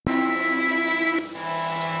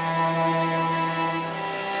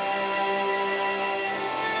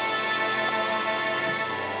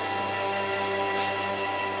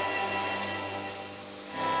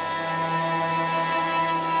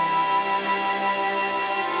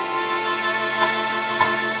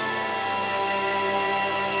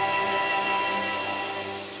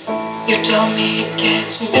told me it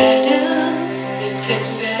gets better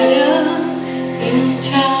in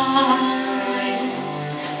time.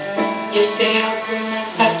 You say I'll pull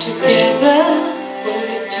myself together, pull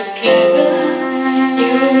it together,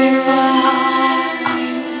 you'll be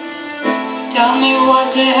fine. Tell me what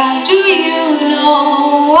the hell do you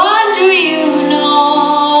know, what do you know?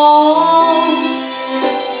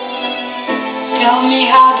 Tell me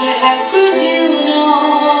how the heck could you know,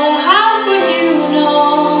 how could you know?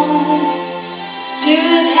 Till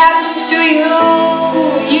it happens to you,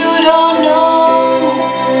 you don't know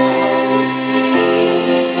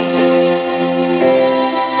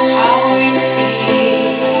how it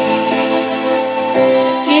feels.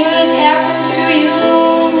 Till it happens to you,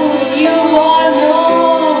 you won't know.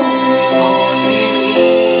 It won't be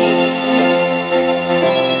real.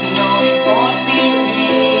 No, it won't be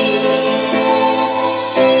real.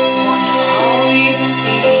 Wonder how it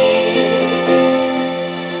feels.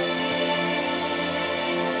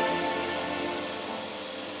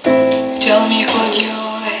 Tell me, hold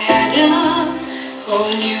your head up,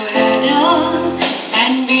 hold your head up,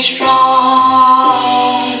 and be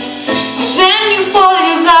strong. 'Cause when you fall,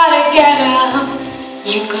 you gotta get up,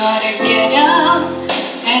 you gotta get up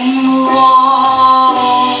and move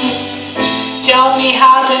on. Tell me,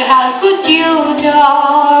 how the hell could you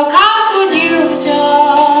talk? How could you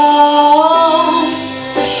talk?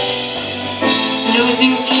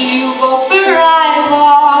 Losing till you go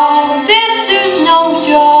forever. This is no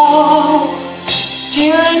joke.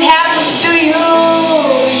 Till it happens to you,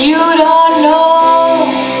 you don't know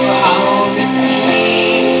how it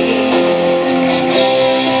feels.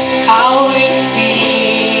 How it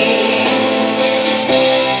feels.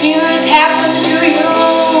 Till it happens to you,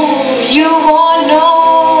 you won't know.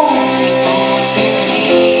 It won't be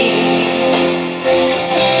real.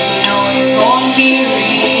 No, it won't be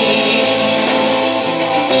real.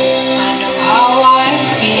 I know how I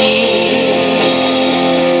feel.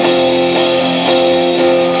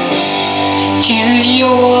 Till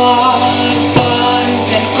your world burns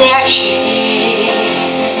and crashes,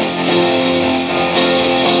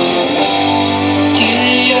 till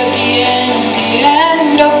you're the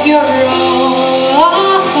end of your road,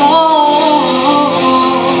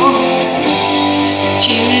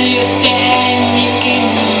 till you're standing in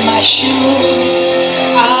my shoes.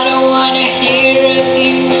 I don't wanna hear a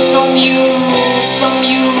thing from you, from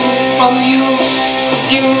you, from you, 'cause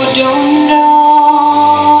you don't know.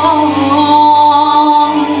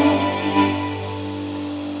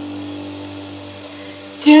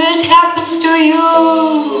 Till it happens to you,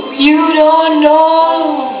 you don't know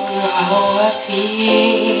how I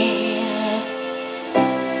feel,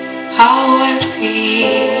 how I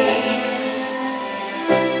feel,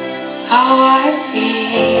 how I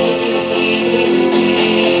feel.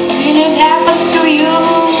 Till it happens to you,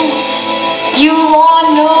 you won't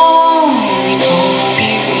know. It won't be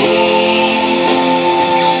real.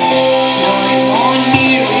 No, it won't be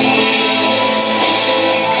real.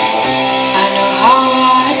 I know how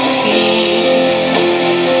I feel.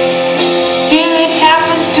 Till it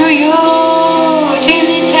happens to you, till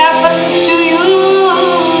it happens to you,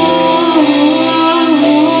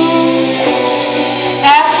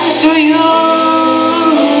 happens to you,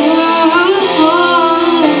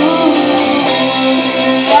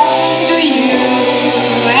 happens to you,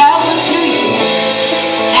 happens to you,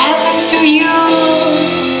 happens to you.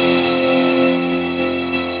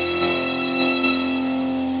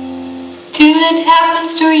 Till it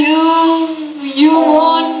happens to you, you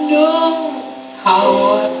won't know how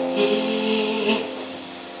I